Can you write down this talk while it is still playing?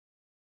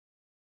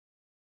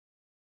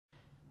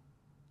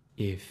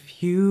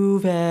If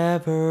you've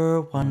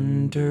ever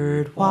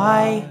wondered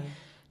why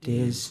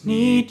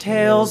Disney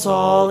tales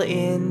all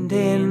end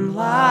in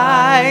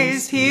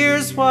lies,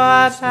 here's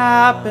what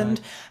happened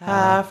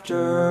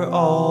after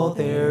all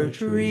their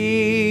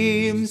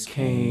dreams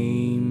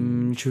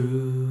came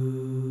true.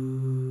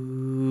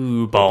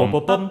 I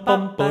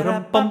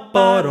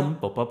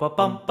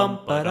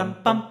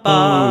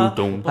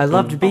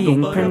loved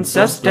being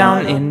princess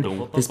down in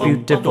this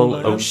beautiful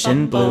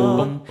ocean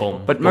blue,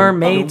 but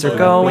mermaids are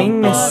going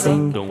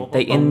missing.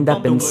 They end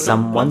up in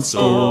someone's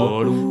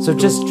stew. So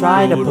just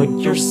try to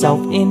put yourself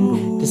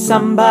into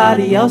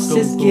somebody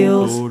else's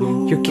gills.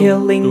 You're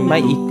killing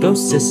my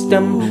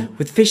ecosystem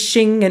with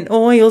fishing and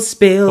oil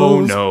spills.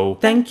 Oh no.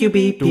 Thank you,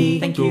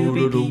 BP. Thank you,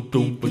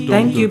 BP.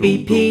 Thank you,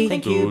 BP.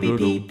 Thank you,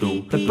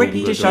 BP. The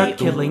British are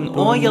killing,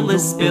 oil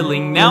is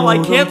spilling. Now I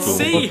can't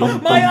see.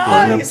 My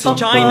eyes!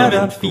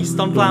 Chinamen feast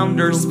on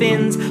flounder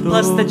spins.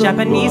 Plus the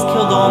Japanese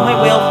killed all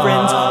my whale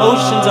friends.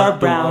 Oceans are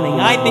browning.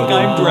 I think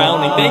I'm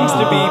drowning. Thanks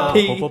to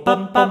BP.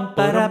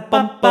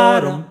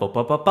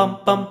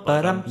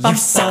 You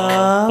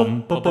suck.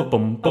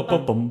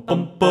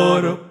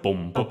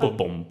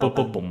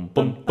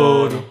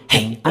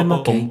 Hey, I'm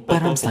okay,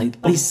 but I'm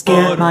slightly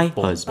scared. My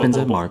husband's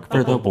a mark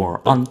for the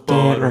war on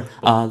terror.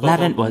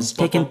 Aladdin was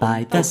taken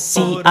by the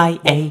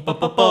CIA.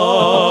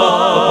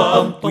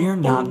 We're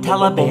not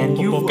Taliban,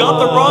 you've got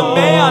the wrong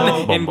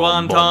man. In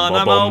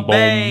Guantanamo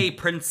Bay,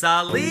 Prince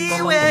Ali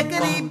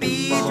Wickety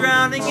Bee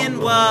drowning in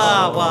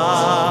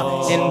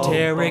Wawa.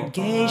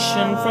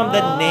 Interrogation from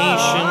the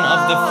nation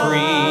of the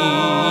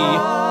free.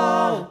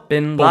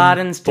 Bin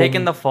Laden's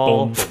taken the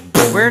fall.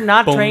 We're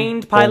not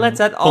trained pilots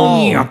at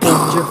all. You're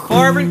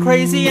foreign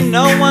crazy and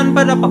no one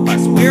but up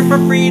us. We're for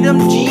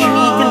freedom, Genie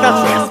can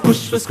vouch for us.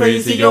 Bush was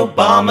crazy,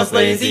 Obama's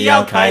lazy,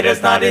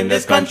 Al-Qaeda's not in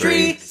this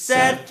country.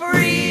 Set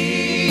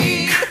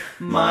free,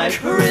 my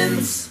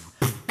prince.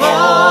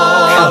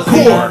 A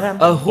whore,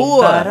 a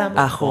whore,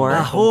 a whore,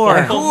 a whore,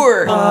 a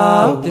whore.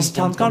 This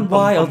town's gone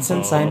wild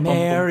since I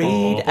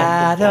married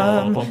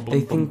Adam.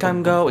 They think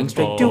I'm going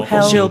straight to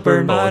hell. She'll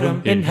burn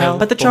bottom in hell.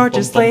 But the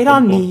charges laid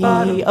on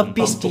me of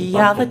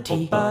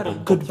bestiality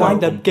could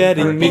wind up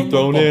getting me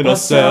thrown in a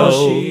cell.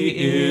 She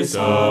is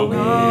a witch.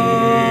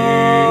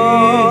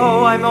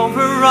 Oh, I'm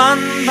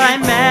overrun by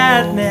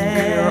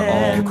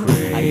madmen.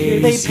 I hear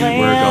they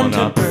plan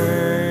to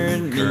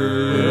burn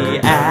me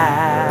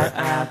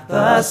at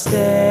the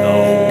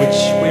stake,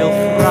 which will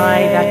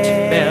fry that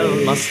bell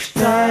must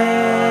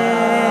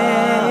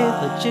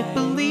die. Legit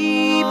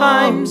believe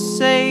I'm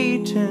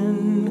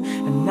Satan,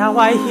 and now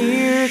I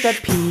hear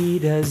that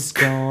PETA's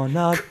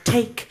gonna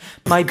take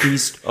my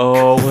beast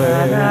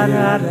away.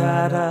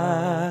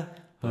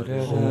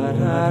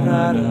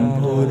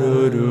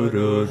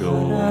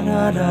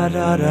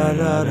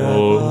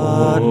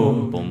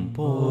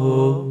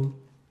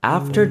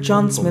 After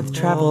John Smith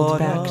traveled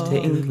back to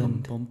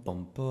England,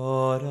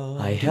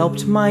 I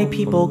helped my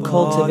people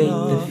cultivate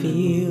the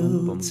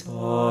fields.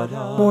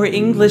 More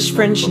English,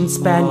 French, and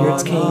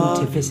Spaniards came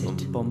to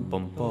visit,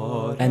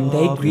 and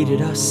they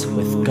greeted us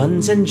with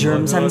guns and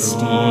germs and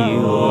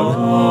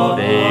steel.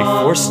 They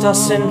forced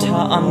us into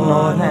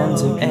unknown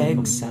lands of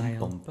exile.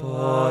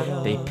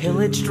 They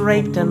pillaged,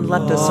 raped, and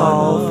left us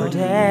all for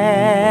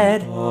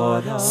dead.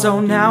 So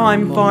now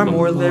I'm far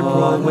more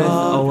liberal with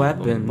a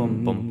weapon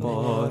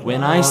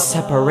when I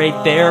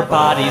separate their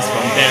bodies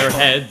from their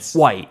heads.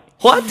 White.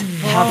 What?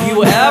 Have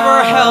you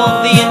ever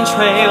held the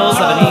entrails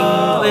of an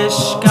English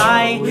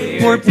guy,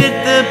 or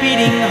bit the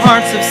beating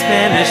hearts of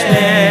Spanish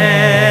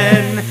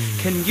men?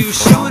 Can you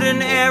shoot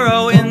an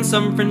arrow in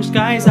some French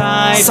guy's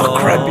eye?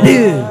 Sacre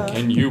bleu!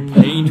 Can you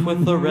paint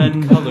with the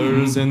red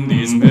colors in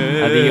these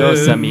men?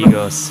 Adios,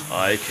 amigos.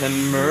 I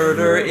can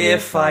murder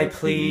if I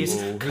please,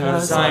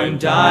 'cause I'm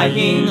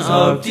dying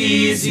of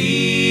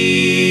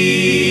disease.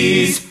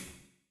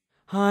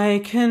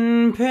 I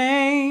can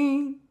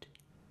paint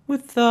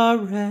with the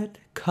red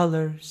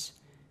colors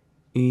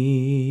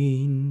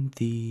in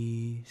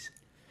these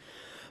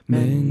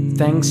men.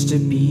 Thanks to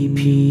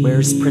BP,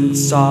 where's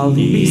Prince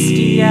Ali?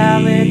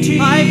 Bestiality.